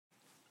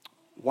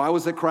Why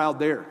was the crowd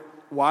there?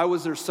 Why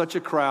was there such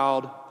a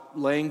crowd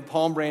laying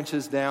palm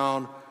branches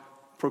down,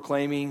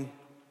 proclaiming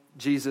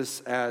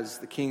Jesus as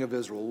the King of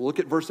Israel? Look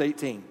at verse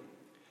 18.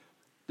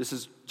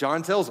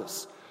 John tells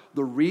us,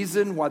 the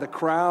reason why the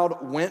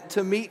crowd went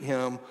to meet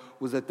him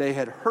was that they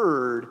had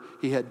heard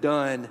he had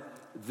done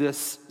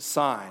this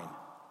sign.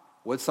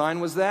 What sign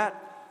was that?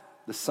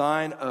 The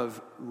sign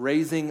of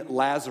raising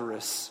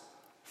Lazarus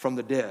from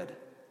the dead.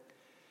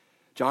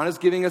 John is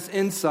giving us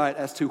insight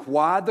as to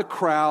why the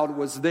crowd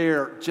was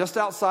there just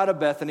outside of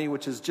Bethany,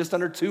 which is just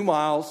under 2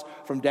 miles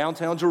from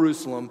downtown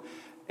Jerusalem,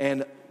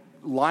 and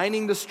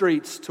lining the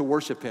streets to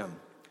worship him.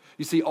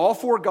 You see, all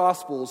 4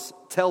 Gospels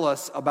tell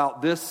us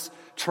about this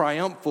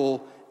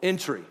triumphal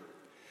entry.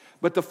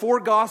 But the 4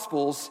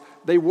 Gospels,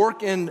 they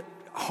work in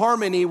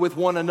harmony with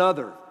one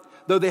another,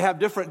 though they have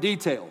different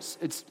details.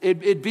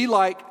 It'd be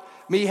like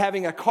me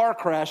having a car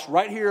crash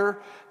right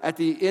here at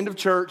the end of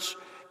church,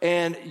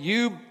 and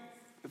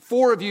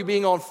 4 of you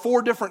being on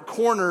 4 different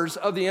corners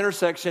of the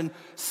intersection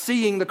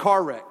seeing the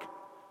car wreck.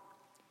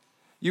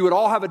 You would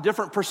all have a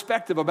different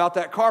perspective about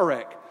that car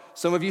wreck.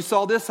 Some of you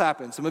saw this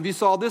happen. Some of you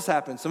saw this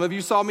happen. Some of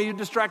you saw me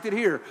distracted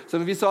here.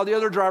 Some of you saw the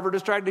other driver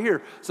distracted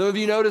here. Some of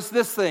you noticed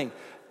this thing.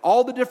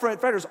 All the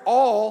different factors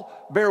all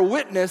bear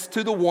witness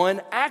to the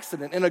one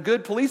accident. And a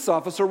good police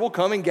officer will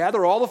come and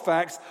gather all the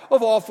facts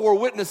of all 4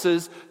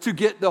 witnesses to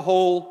get the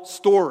whole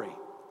story.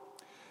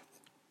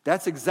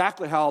 That's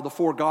exactly how the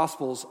 4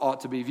 Gospels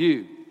ought to be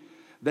viewed.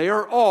 They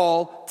are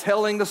all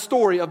telling the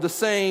story of the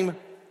same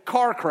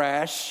car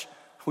crash,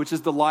 which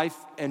is the life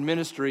and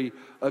ministry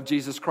of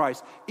Jesus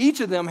Christ.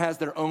 Each of them has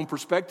their own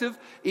perspective.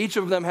 Each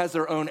of them has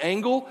their own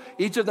angle.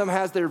 Each of them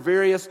has their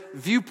various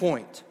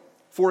viewpoint.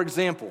 For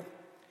example,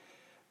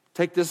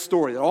 take this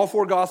story that all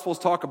 4 Gospels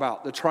talk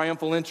about, the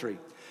triumphal entry.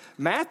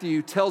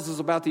 Matthew tells us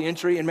about the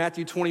entry in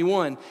Matthew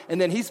 21, and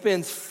then he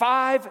spends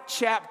 5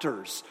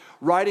 chapters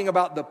writing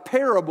about the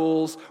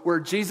parables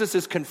where Jesus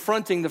is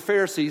confronting the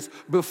Pharisees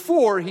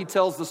before he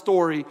tells the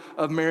story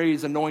of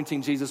Mary's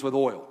anointing Jesus with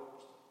oil.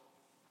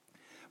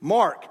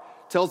 Mark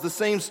tells the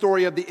same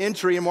story of the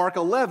entry in Mark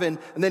 11,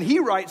 and then he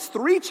writes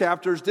 3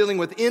 chapters dealing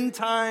with end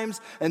times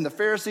and the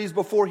Pharisees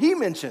before he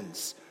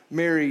mentions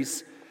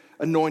Mary's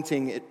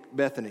anointing at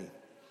Bethany.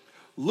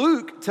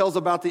 Luke tells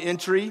about the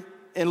entry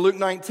in Luke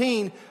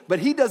 19, but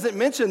he doesn't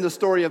mention the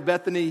story of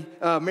Bethany,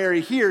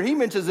 Mary here. He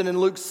mentions it in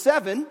Luke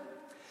 7,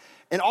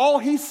 and all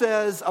he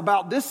says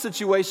about this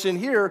situation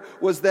here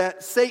was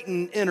that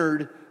Satan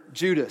entered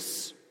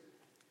Judas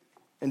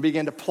and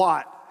began to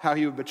plot how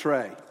he would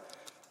betray.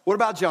 What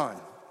about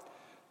John?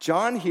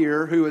 John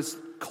here, who is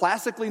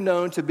classically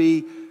known to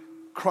be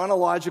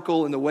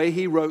chronological in the way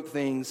he wrote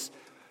things,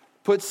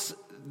 puts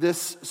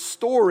this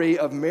story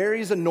of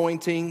Mary's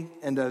anointing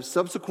and a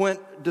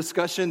subsequent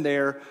discussion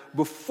there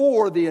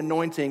before the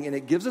anointing, and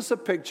it gives us a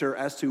picture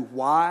as to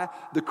why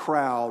the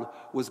crowd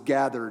was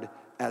gathered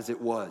as it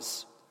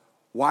was.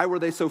 Why were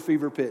they so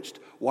fever-pitched?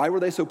 Why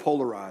were they so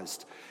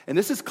polarized? And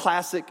this is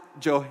classic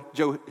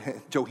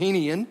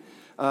Johannine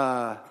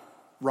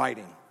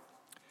writing.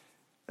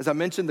 As I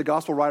mentioned, the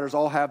gospel writers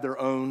all have their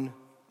own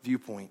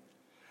viewpoint.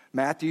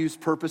 Matthew's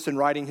purpose in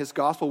writing his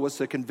gospel was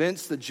to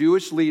convince the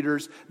Jewish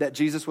leaders that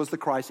Jesus was the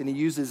Christ, and he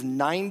uses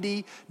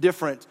 90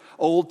 different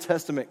Old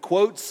Testament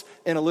quotes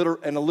and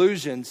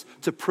allusions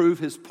to prove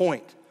his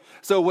point.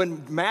 So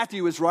when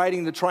Matthew is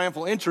writing the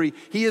triumphal entry,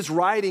 he is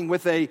writing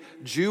with a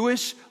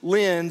Jewish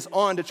lens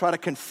on to try to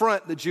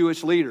confront the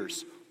Jewish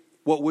leaders.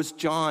 What was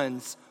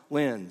John's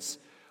lens?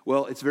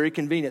 Well, it's very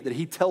convenient that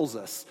he tells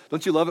us.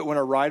 Don't you love it when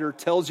a writer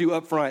tells you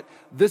up front,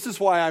 this is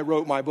why I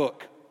wrote my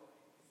book?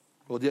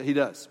 Well, he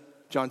does.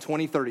 John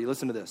 20:30,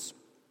 listen to this.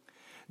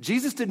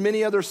 Jesus did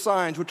many other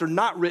signs which are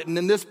not written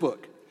in this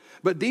book,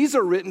 but these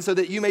are written so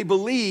that you may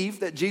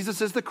believe that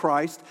Jesus is the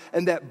Christ,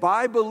 and that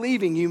by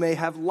believing you may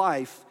have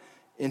life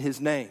in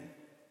his name.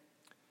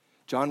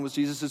 John was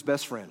Jesus'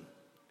 best friend.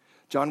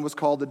 John was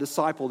called the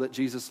disciple that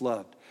Jesus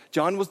loved.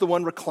 John was the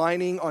one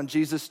reclining on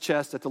Jesus'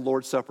 chest at the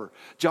Lord's Supper.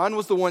 John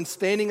was the one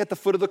standing at the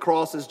foot of the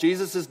cross as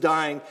Jesus is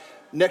dying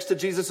next to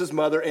Jesus'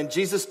 mother, and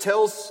Jesus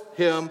tells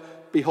him,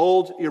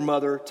 behold your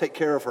mother, take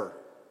care of her.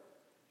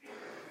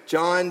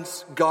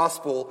 John's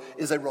gospel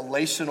is a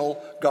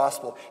relational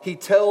gospel. He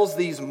tells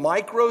these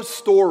micro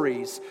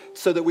stories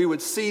so that we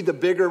would see the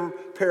bigger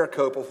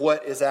pericope of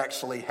what is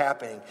actually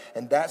happening.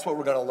 And that's what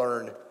we're going to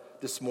learn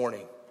this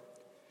morning.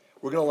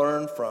 We're going to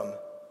learn from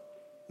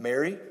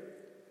Mary,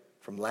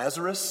 from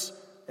Lazarus,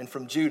 and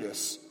from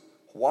Judas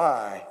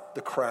why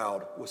the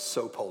crowd was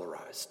so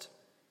polarized.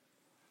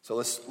 So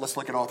let's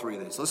look at all 3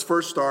 of these. Let's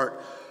first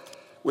start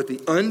with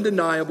the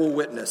undeniable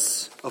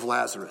witness of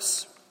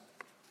Lazarus.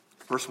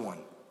 Verse 1.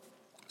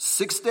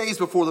 6 days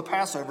before the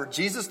Passover,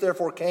 Jesus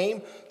therefore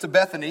came to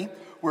Bethany,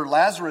 where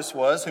Lazarus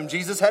was, whom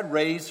Jesus had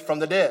raised from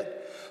the dead.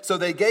 So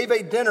they gave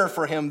a dinner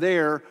for him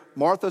there.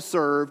 Martha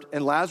served,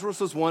 and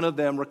Lazarus was one of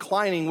them,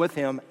 reclining with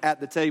him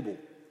at the table.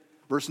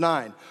 Verse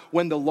 9,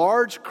 when the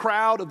large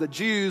crowd of the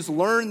Jews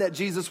learned that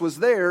Jesus was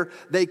there,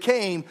 they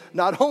came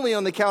not only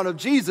on the account of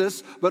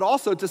Jesus, but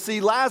also to see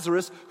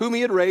Lazarus, whom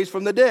he had raised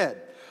from the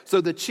dead. So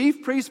the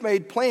chief priests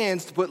made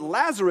plans to put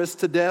Lazarus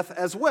to death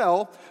as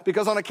well,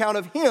 because on account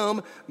of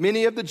him,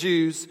 many of the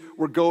Jews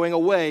were going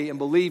away and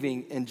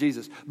believing in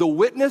Jesus. The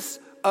witness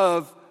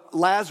of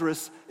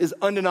Lazarus is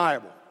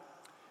undeniable.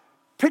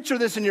 Picture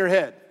this in your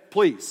head,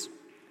 please.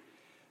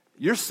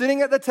 You're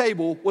sitting at the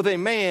table with a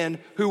man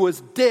who was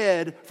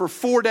dead for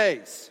 4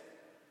 days.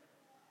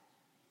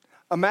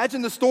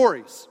 Imagine the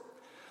stories.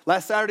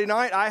 Last Saturday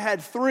night, I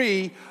had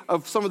 3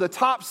 of some of the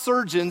top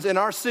surgeons in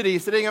our city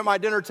sitting at my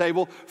dinner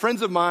table,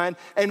 friends of mine,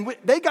 and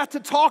they got to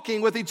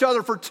talking with each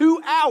other for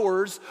 2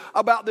 hours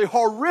about the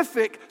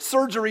horrific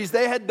surgeries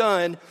they had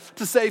done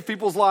to save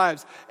people's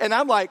lives. And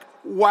I'm like,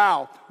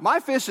 wow, my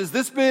fish is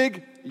this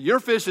big, your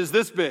fish is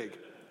this big.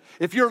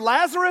 If you're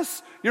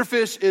Lazarus, your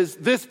fish is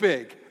this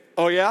big.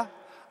 Oh yeah?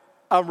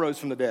 I rose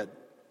from the dead.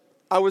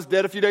 I was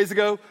dead a few days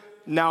ago,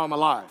 now I'm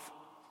alive.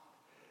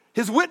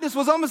 His witness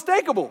was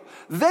unmistakable.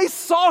 They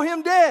saw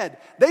him dead.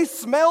 They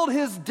smelled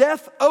his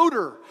death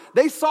odor.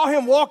 They saw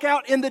him walk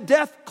out in the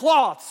death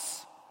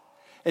cloths.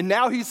 And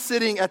now he's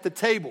sitting at the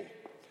table.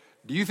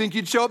 Do you think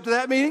you'd show up to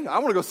that meeting? I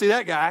want to go see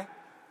that guy.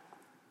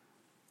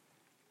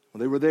 Well,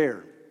 they were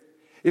there.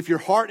 If your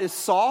heart is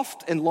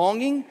soft and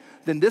longing,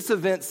 then this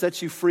event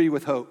sets you free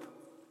with hope.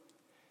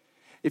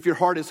 If your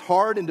heart is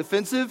hard and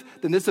defensive,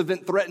 then this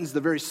event threatens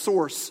the very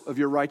source of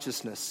your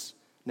righteousness,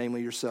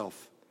 namely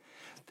yourself.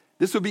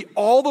 This would be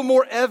all the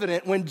more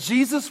evident when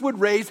Jesus would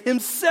raise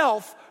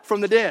himself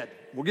from the dead.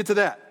 We'll get to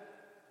that.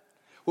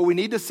 What we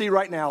need to see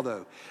right now,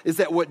 though, is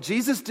that what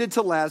Jesus did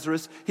to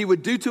Lazarus, he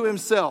would do to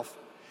himself.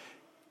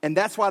 And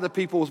that's why the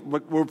people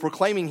were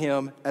proclaiming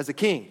him as a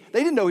king.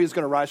 They didn't know he was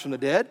going to rise from the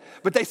dead,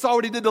 but they saw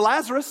what he did to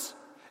Lazarus.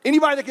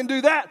 Anybody that can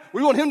do that,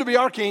 we want him to be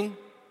our king.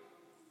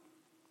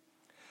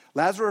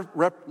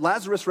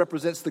 Lazarus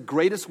represents the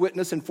greatest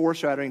witness and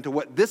foreshadowing to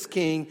what this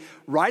king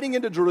riding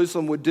into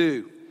Jerusalem would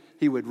do.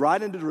 He would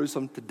ride into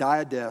Jerusalem to die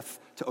a death,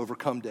 to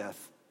overcome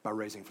death by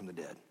raising from the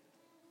dead.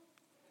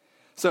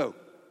 So,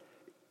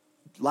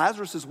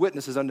 Lazarus'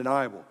 witness is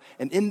undeniable.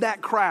 And in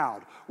that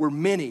crowd were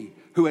many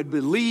who had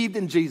believed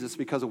in Jesus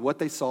because of what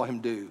they saw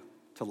him do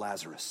to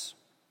Lazarus.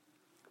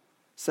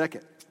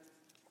 Second,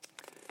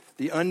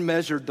 the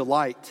unmeasured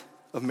delight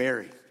of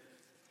Mary.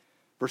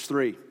 Verse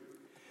 3.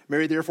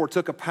 Mary therefore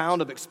took a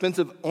pound of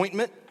expensive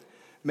ointment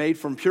made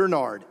from pure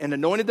nard and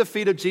anointed the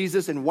feet of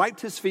Jesus and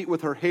wiped his feet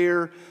with her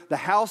hair. The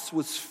house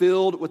was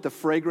filled with the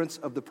fragrance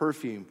of the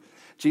perfume.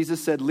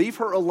 Jesus said, "Leave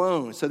her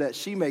alone so that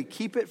she may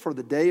keep it for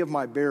the day of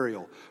my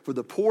burial. For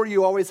the poor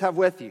you always have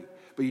with you,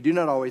 but you do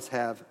not always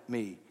have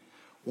me."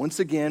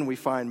 Once again, we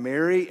find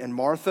Mary and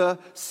Martha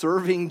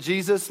serving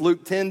Jesus.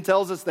 Luke 10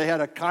 tells us they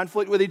had a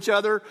conflict with each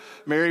other.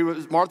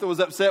 Martha was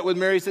upset with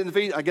Mary sitting at the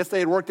feet. I guess they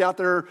had worked out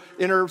their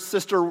inner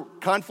sister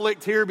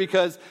conflict here,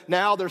 because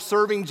now they're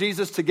serving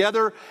Jesus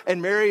together.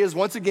 And Mary is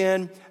once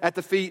again at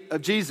the feet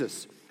of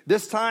Jesus.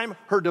 This time,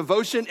 her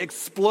devotion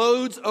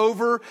explodes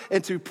over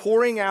into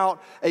pouring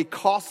out a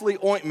costly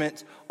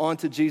ointment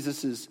onto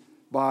Jesus'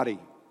 body.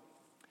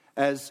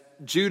 As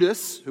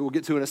Judas, who we'll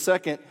get to in a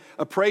second,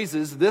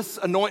 appraises, this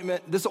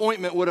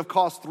ointment would have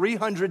cost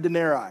 300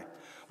 denarii.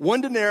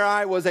 1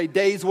 denarii was a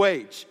day's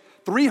wage.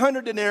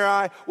 300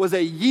 denarii was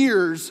a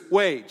year's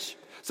wage.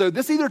 So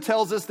this either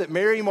tells us that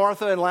Mary,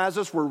 Martha, and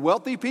Lazarus were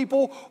wealthy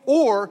people,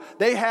 or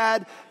they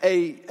had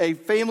a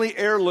family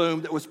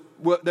heirloom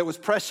that was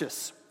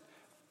precious.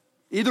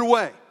 Either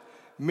way,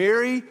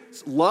 Mary's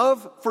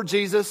love for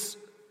Jesus,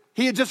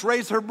 he had just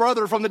raised her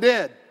brother from the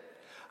dead.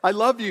 I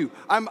love you.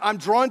 I'm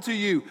drawn to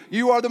you.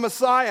 You are the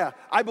Messiah.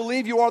 I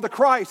believe you are the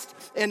Christ.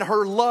 And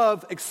her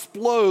love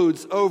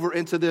explodes over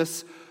into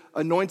this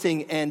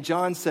anointing. And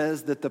John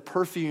says that the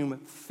perfume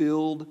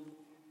filled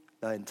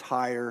the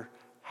entire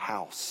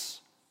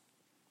house.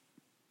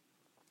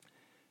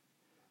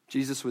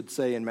 Jesus would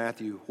say in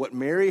Matthew, "What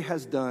Mary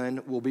has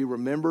done will be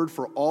remembered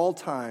for all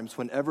times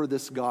whenever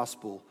this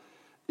gospel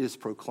is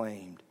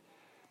proclaimed."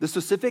 The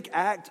specific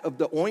act of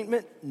the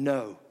ointment?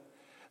 No.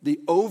 The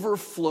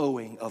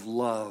overflowing of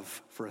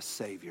love for a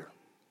Savior.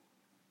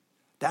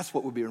 That's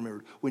what will be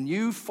remembered. When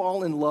you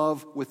fall in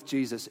love with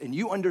Jesus and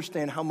you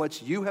understand how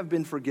much you have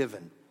been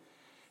forgiven,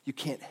 you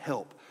can't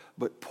help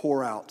but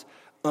pour out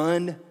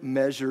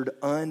unmeasured,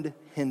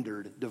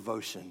 unhindered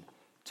devotion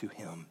to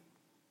him.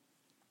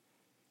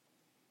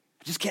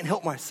 I just can't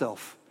help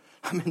myself.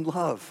 I'm in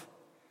love.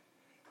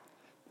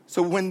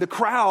 So when the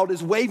crowd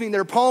is waving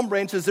their palm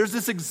branches, there's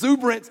this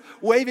exuberant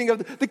waving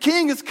of the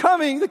king is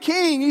coming, the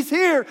king, he's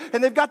here.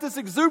 And they've got this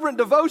exuberant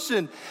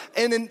devotion.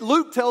 And then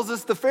Luke tells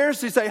us the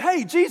Pharisees say,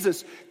 "Hey,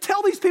 Jesus,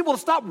 tell these people to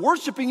stop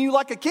worshiping you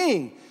like a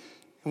king."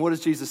 And what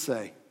does Jesus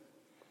say?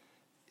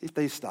 If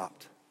they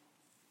stopped,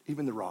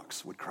 even the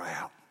rocks would cry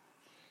out,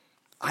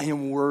 "I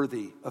am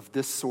worthy of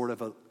this sort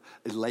of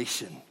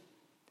elation."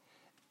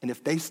 And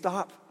if they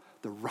stop,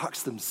 the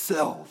rocks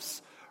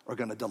themselves are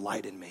going to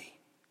delight in me.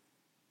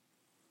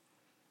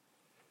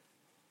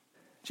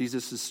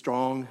 Jesus'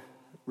 strong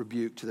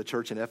rebuke to the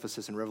church in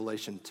Ephesus in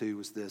Revelation 2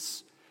 was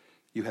this: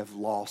 you have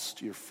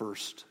lost your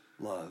first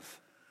love.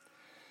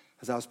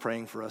 As I was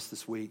praying for us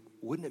this week,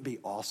 wouldn't it be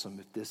awesome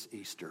if this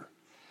Easter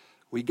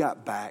we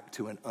got back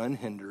to an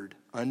unhindered,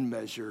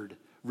 unmeasured,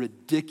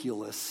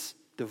 ridiculous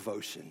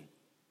devotion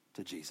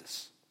to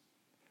Jesus,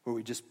 where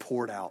we just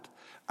poured out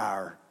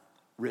our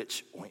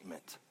rich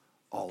ointment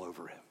all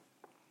over him.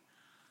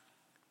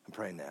 I'm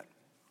praying that.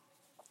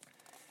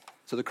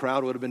 So the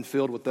crowd would have been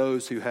filled with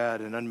those who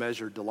had an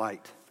unmeasured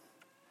delight.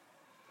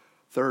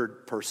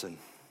 Third person,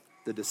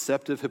 the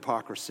deceptive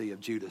hypocrisy of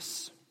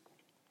Judas.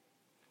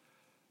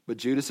 But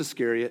Judas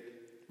Iscariot,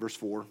 verse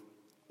 4,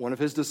 one of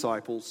his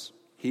disciples,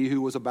 he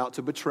who was about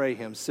to betray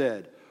him,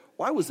 said,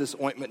 "Why was this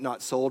ointment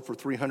not sold for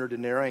 300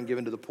 denarii and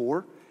given to the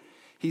poor?"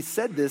 He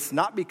said this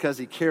not because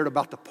he cared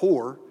about the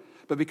poor,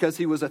 but because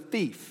he was a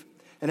thief.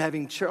 And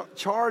having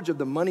charge of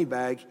the money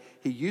bag,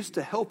 he used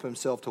to help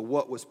himself to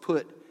what was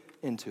put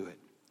into it.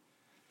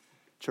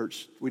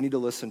 Church, we need to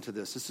listen to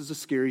this. This is a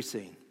scary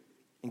scene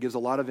and gives a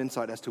lot of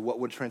insight as to what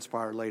would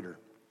transpire later.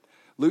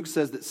 Luke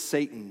says that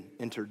Satan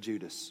entered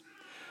Judas.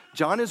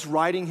 John is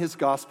writing his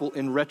gospel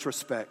in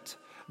retrospect.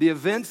 The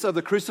events of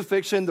the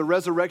crucifixion, the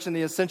resurrection,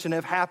 the ascension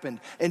have happened.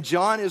 And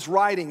John is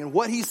writing. And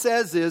what he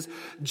says is,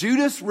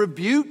 Judas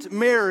rebuked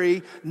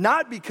Mary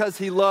not because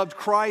he loved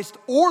Christ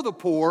or the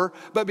poor,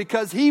 but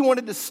because he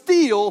wanted to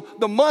steal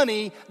the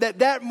money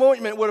that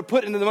ointment would have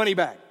put into the money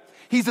bag.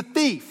 He's a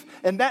thief.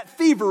 And that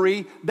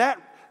thievery,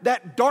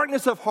 that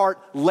darkness of heart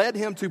led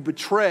him to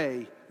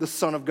betray the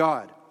Son of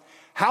God.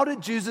 How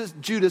did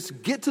Judas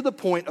get to the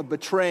point of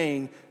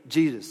betraying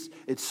Jesus?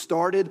 It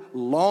started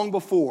long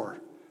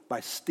before by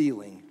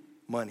stealing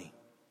money.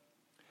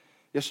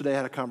 Yesterday I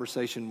had a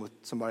conversation with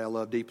somebody I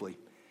love deeply.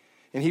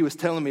 And he was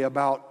telling me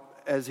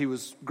about, as he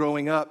was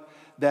growing up,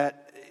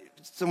 that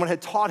someone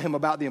had taught him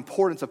about the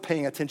importance of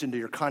paying attention to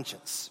your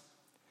conscience.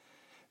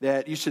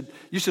 That you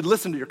should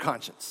listen to your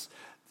conscience.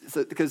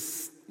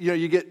 Because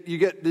you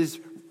get these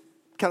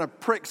kind of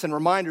pricks and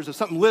reminders of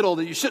something little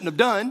that you shouldn't have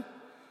done.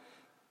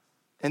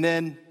 And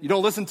then you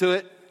don't listen to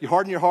it. You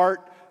harden your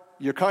heart.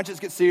 Your conscience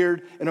gets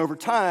seared. And over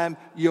time,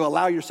 you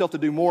allow yourself to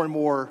do more and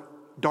more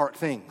dark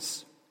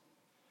things.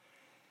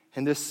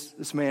 And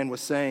this man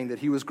was saying that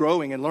he was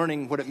growing and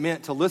learning what it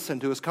meant to listen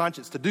to his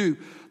conscience, to do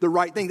the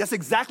right thing. That's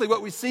exactly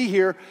what we see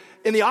here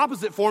in the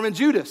opposite form in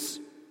Judas.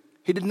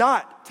 He did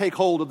not take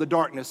hold of the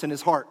darkness in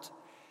his heart.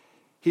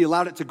 He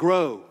allowed it to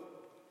grow.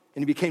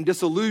 And he became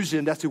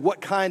disillusioned as to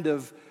what kind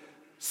of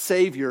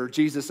Savior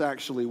Jesus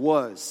actually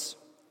was.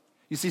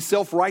 You see,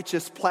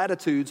 self-righteous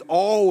platitudes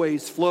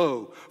always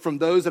flow from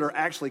those that are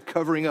actually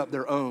covering up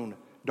their own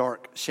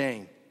dark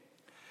shame.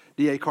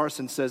 D.A.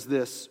 Carson says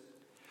this: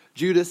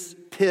 Judas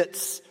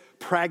pits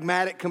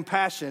pragmatic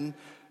compassion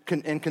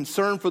and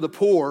concern for the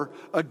poor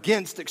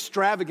against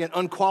extravagant,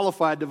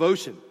 unqualified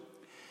devotion.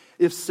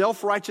 If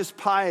self-righteous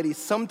piety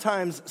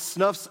sometimes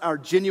snuffs our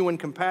genuine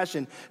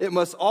compassion, it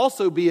must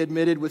also be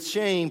admitted with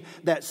shame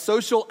that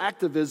social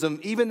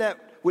activism, even that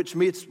which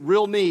meets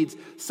real needs,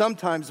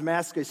 sometimes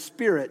masks a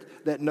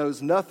spirit that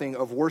knows nothing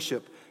of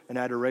worship and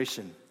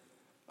adoration.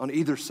 On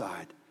either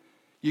side,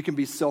 you can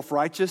be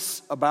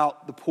self-righteous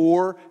about the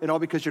poor and all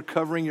because you're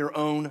covering your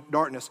own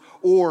darkness.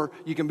 Or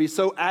you can be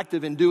so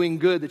active in doing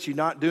good that you're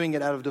not doing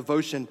it out of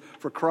devotion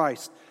for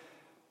Christ.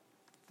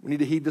 We need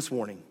to heed this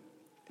warning.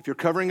 If you're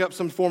covering up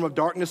some form of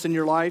darkness in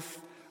your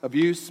life,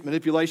 abuse,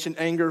 manipulation,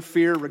 anger,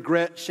 fear,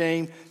 regret,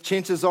 shame,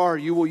 chances are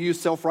you will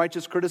use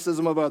self-righteous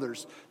criticism of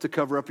others to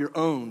cover up your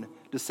own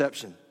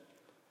deception.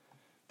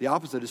 The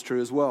opposite is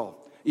true as well.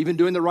 Even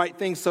doing the right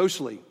thing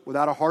socially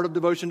without a heart of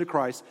devotion to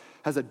Christ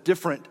has a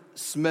different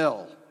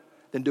smell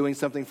than doing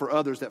something for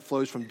others that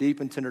flows from deep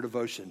and tender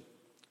devotion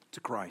to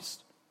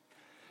Christ.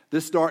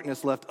 This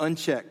darkness left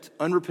unchecked,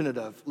 unrepented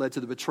of, led to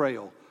the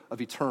betrayal of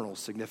eternal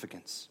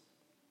significance.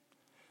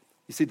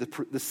 You see, the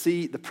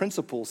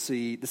principle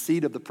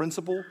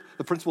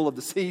of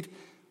the seed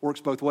works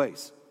both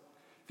ways.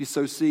 If you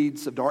sow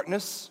seeds of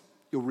darkness,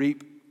 you'll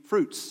reap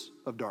fruits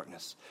of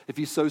darkness. If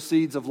you sow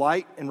seeds of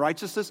light and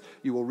righteousness,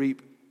 you will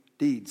reap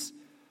deeds,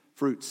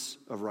 fruits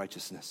of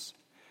righteousness.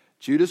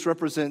 Judas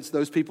represents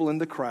those people in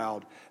the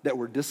crowd that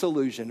were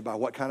disillusioned by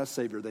what kind of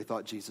Savior they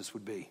thought Jesus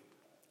would be.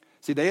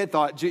 See, they had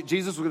thought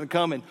Jesus was going to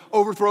come and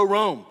overthrow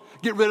Rome,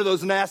 get rid of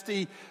those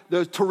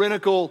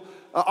tyrannical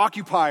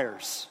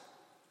occupiers.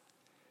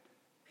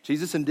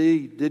 Jesus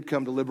indeed did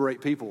come to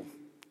liberate people,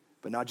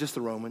 but not just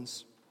the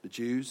Romans, the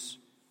Jews,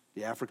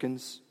 the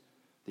Africans,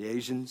 the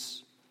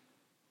Asians,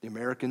 the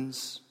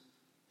Americans.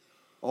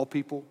 All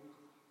people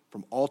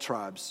from all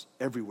tribes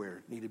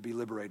everywhere need to be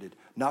liberated,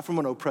 not from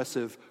an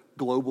oppressive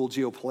global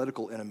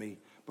geopolitical enemy,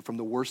 but from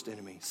the worst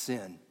enemy,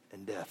 sin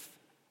and death.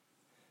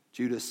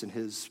 Judas and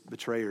his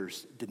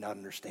betrayers did not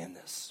understand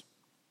this.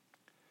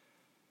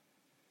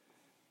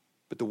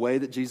 But the way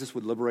that Jesus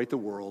would liberate the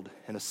world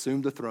and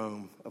assume the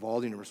throne of all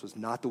the universe was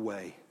not the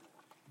way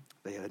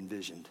they had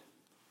envisioned.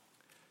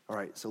 All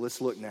right, so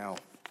let's look now,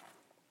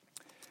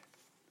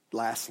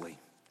 lastly,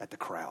 at the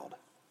crowd.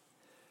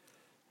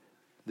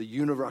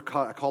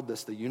 I called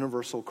this the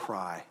universal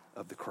cry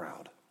of the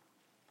crowd.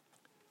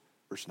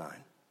 Verse 9.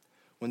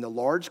 When the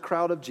large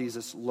crowd of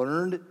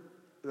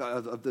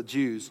the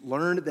Jews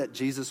learned that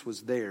Jesus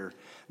was there,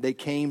 they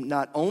came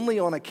not only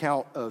on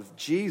account of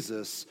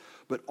Jesus,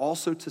 but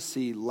also to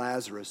see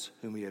Lazarus,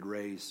 whom he had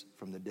raised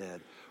from the dead.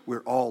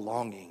 We're all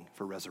longing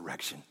for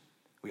resurrection.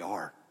 We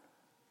are.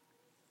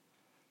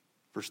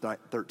 Verse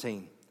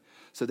 13.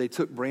 So they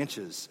took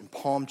branches and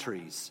palm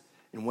trees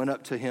and went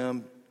up to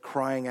him,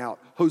 crying out,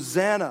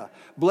 Hosanna!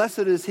 Blessed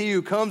is he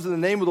who comes in the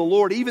name of the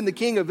Lord, even the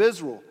King of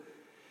Israel.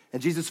 And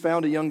Jesus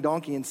found a young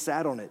donkey and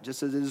sat on it,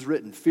 just as it is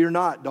written, Fear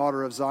not,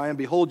 daughter of Zion.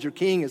 Behold, your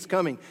king is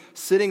coming,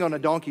 sitting on a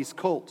donkey's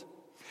colt.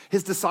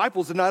 His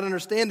disciples did not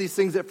understand these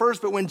things at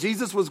first, but when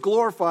Jesus was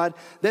glorified,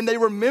 then they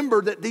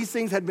remembered that these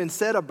things had been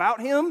said about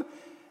him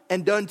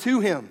and done to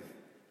him.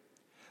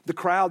 The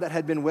crowd that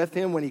had been with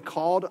him when he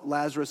called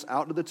Lazarus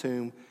out of the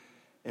tomb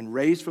and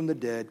raised from the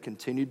dead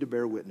continued to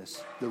bear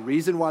witness. The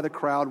reason why the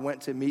crowd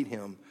went to meet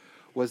him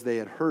was they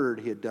had heard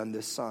he had done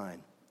this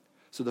sign.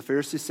 So the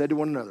Pharisees said to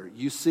one another,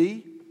 You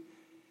see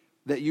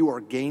that you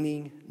are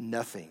gaining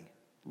nothing.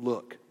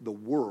 Look, the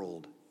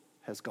world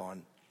has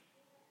gone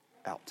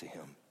out to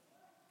him.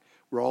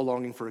 We're all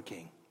longing for a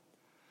king.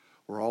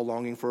 We're all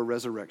longing for a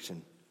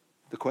resurrection.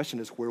 The question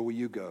is, where will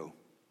you go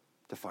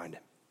to find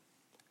him?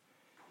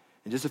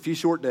 In just a few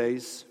short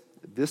days,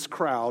 this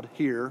crowd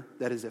here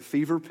that is at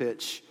fever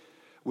pitch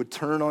would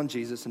turn on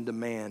Jesus and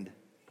demand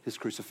his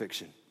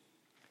crucifixion.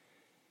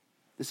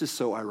 This is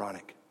so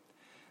ironic.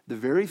 The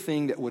very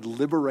thing that would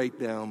liberate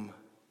them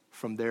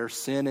from their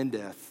sin and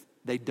death,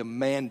 they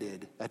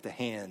demanded at the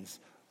hands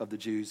of the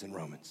Jews and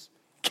Romans.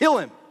 Kill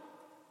him.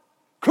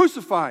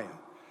 Crucify him.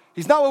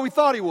 He's not what we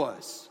thought he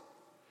was.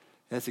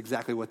 And that's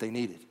exactly what they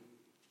needed,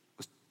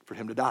 was for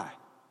him to die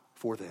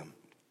for them.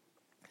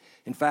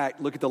 In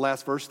fact, look at the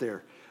last verse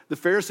there. The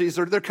Pharisees,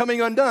 they're coming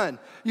undone.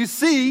 You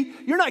see,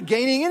 you're not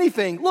gaining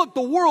anything. Look,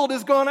 the world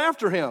has gone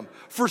after him.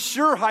 For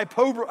sure,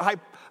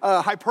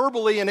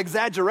 hyperbole and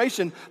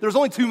exaggeration. There's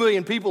only 2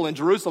 million people in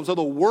Jerusalem, so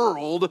the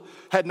world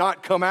had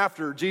not come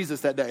after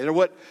Jesus that day.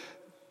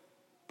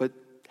 But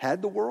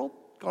had the world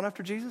gone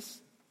after Jesus?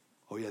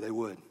 Oh yeah, they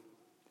would.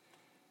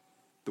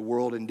 The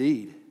world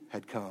indeed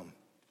had come.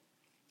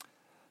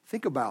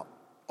 Think about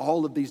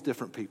all of these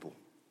different people.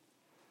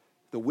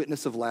 The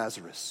witness of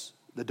Lazarus,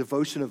 the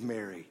devotion of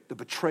Mary, the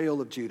betrayal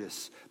of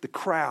Judas, the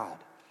crowd.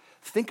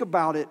 Think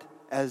about it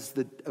as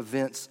the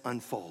events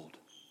unfold.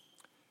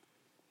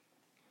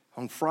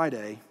 On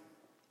Friday,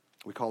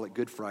 we call it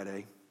Good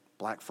Friday,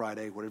 Black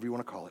Friday, whatever you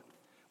want to call it,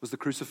 was the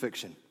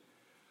crucifixion.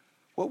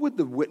 What would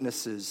the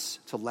witnesses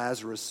to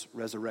Lazarus'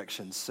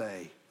 resurrection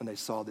say when they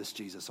saw this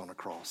Jesus on a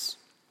cross?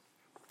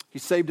 He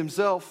saved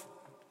himself.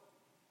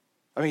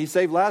 He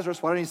saved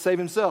Lazarus. Why didn't he save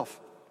himself?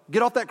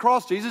 Get off that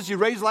cross, Jesus. You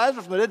raised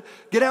Lazarus from the dead.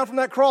 Get down from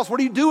that cross. What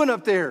are you doing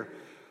up there?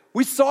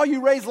 We saw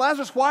you raise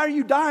Lazarus. Why are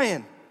you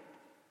dying?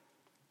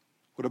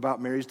 What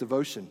about Mary's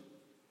devotion?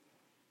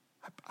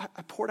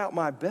 I poured out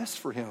my best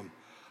for him.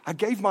 I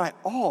gave my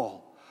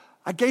all.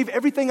 I gave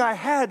everything I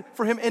had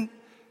for him,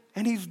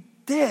 and he's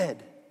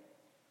dead.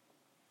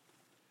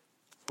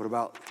 What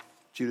about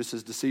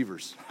Judas's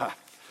deceivers?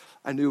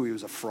 I knew he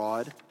was a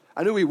fraud.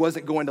 I knew he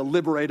wasn't going to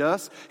liberate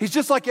us. He's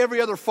just like every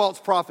other false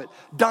prophet,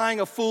 dying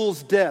a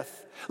fool's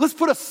death. Let's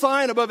put a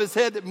sign above his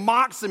head that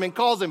mocks him and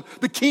calls him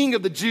the King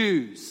of the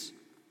Jews.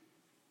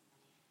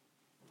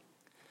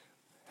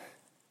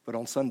 But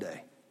on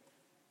Sunday,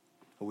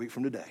 a week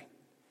from today,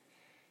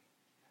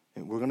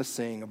 and we're going to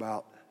sing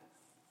about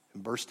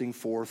bursting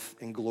forth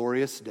in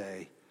glorious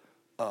day,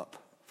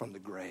 up from the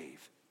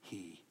grave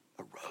he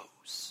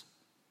arose.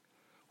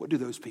 What do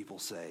those people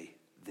say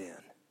then?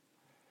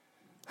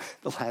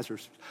 The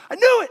Lazarus, I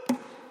knew it.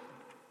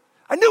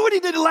 I knew what he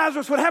did to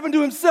Lazarus would happen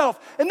to himself.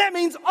 And that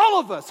means all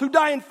of us who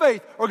die in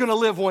faith are going to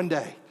live one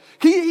day.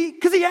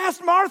 Because he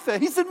asked Martha,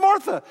 he said,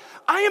 Martha,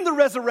 I am the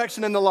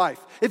resurrection and the life.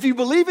 If you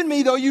believe in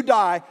me, though you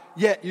die,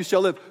 yet you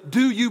shall live.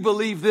 Do you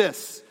believe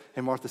this?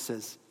 And Martha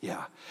says,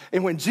 yeah.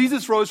 And when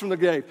Jesus rose from the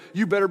grave,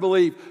 you better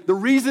believe. The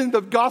reason the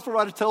gospel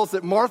writers tell us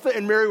that Martha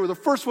and Mary were the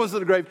first ones to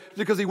the grave is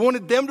because he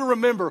wanted them to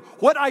remember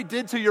what I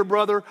did to your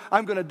brother,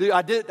 I'm going to do.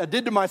 I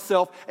did to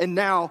myself, and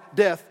now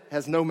death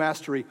has no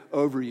mastery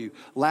over you.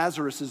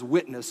 Lazarus'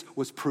 witness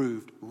was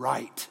proved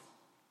right.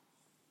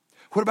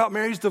 What about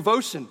Mary's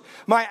devotion?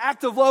 My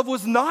act of love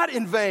was not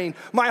in vain.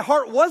 My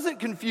heart wasn't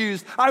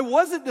confused. I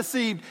wasn't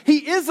deceived.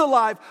 He is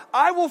alive.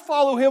 I will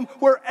follow him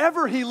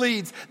wherever he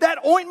leads.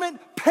 That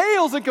ointment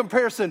pales in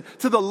comparison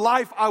to the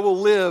life I will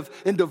live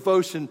in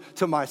devotion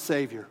to my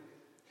Savior.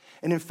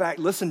 And in fact,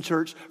 listen,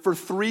 church, for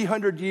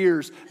 300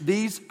 years,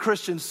 these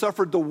Christians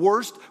suffered the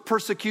worst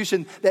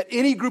persecution that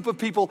any group of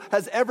people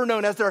has ever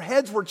known. As their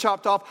heads were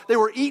chopped off, they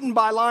were eaten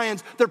by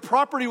lions, their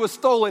property was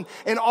stolen,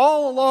 and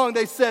all along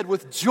they said,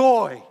 with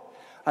joy,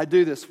 I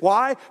do this.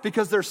 Why?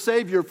 Because their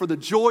Savior, for the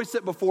joy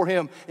set before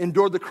him,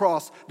 endured the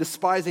cross,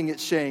 despising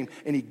its shame,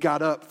 and he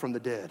got up from the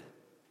dead.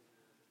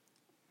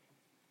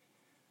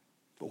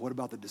 But what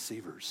about the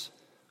deceivers?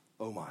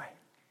 Oh my.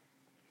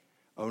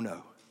 Oh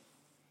no.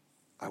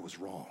 I was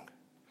wrong.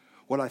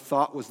 What I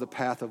thought was the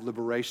path of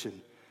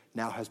liberation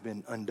now has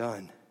been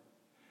undone.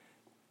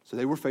 So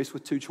they were faced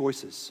with two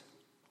choices: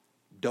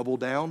 double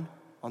down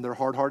on their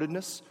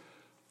hard-heartedness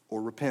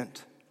or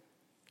repent.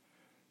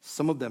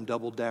 Some of them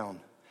doubled down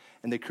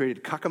And they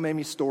created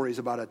cockamamie stories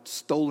about a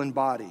stolen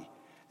body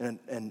and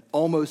an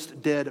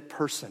almost dead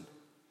person.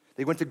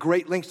 They went to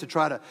great lengths to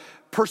try to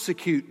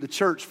persecute the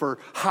church for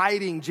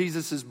hiding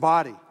Jesus'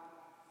 body.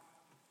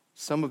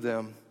 Some of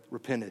them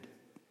repented.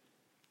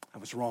 I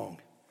was wrong.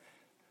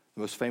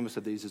 The most famous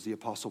of these is the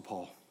Apostle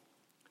Paul,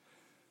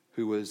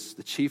 who was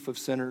the chief of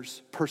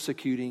sinners,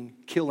 persecuting,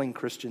 killing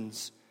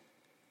Christians,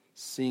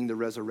 seeing the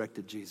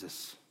resurrected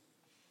Jesus,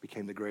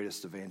 became the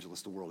greatest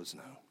evangelist the world has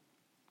known.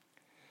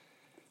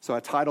 So I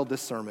titled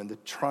this sermon, The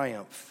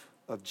Triumph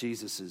of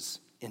Jesus'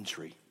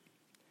 Entry.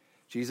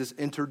 Jesus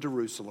entered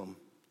Jerusalem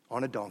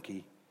on a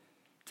donkey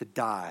to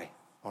die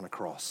on a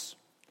cross.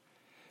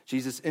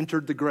 Jesus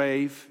entered the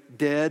grave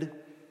dead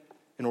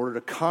in order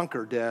to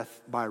conquer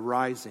death by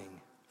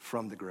rising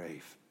from the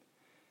grave.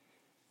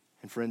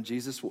 And friend,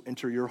 Jesus will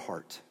enter your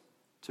heart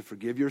to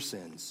forgive your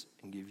sins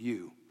and give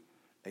you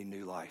a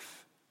new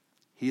life.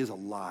 He is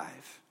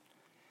alive.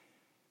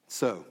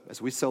 So,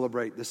 as we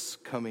celebrate this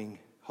coming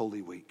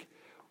Holy Week,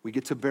 we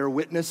get to bear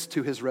witness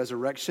to his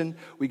resurrection.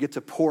 We get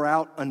to pour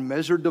out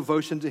unmeasured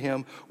devotion to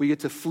him. We get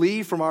to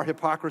flee from our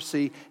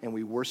hypocrisy, and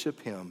we worship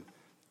him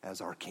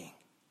as our King.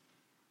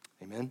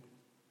 Amen?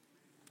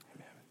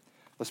 Amen.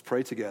 Let's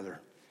pray together,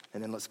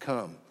 and then let's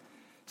come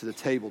to the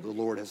table the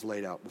Lord has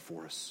laid out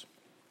before us.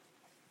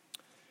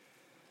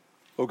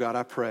 Oh God,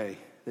 I pray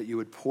that you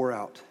would pour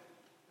out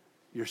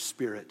your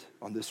Spirit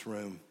on this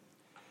room.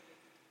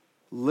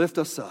 Lift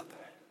us up.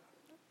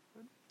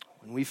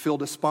 When we feel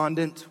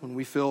despondent, when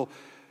we feel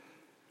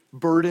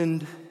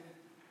burdened,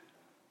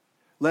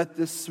 let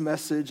this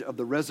message of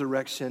the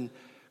resurrection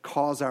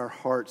cause our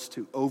hearts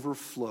to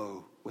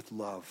overflow with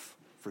love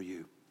for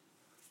you.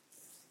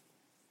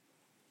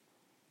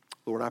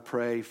 Lord, I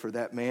pray for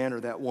that man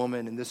or that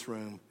woman in this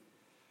room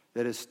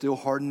that is still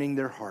hardening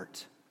their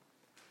heart.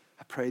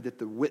 I pray that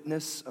the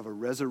witness of a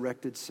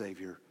resurrected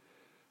Savior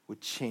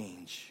would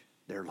change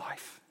their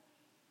life.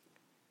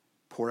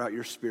 Pour out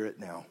your Spirit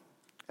now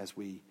as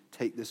we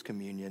take this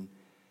communion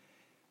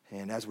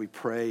and as we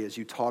pray, as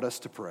you taught us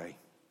to pray.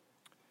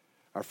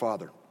 Our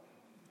Father,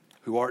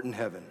 who art in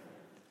heaven,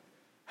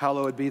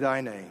 hallowed be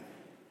thy name.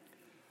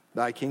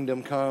 Thy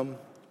kingdom come,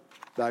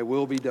 thy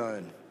will be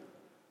done,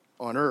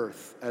 on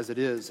earth as it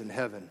is in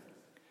heaven.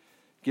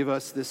 Give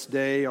us this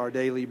day our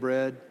daily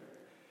bread,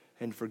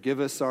 and forgive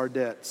us our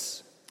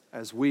debts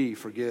as we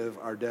forgive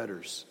our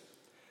debtors.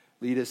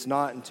 Lead us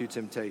not into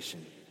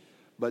temptation,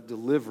 but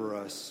deliver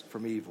us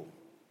from evil.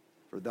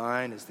 For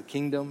thine is the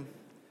kingdom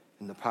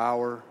and the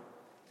power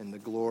and the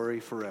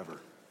glory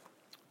forever.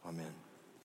 Amen.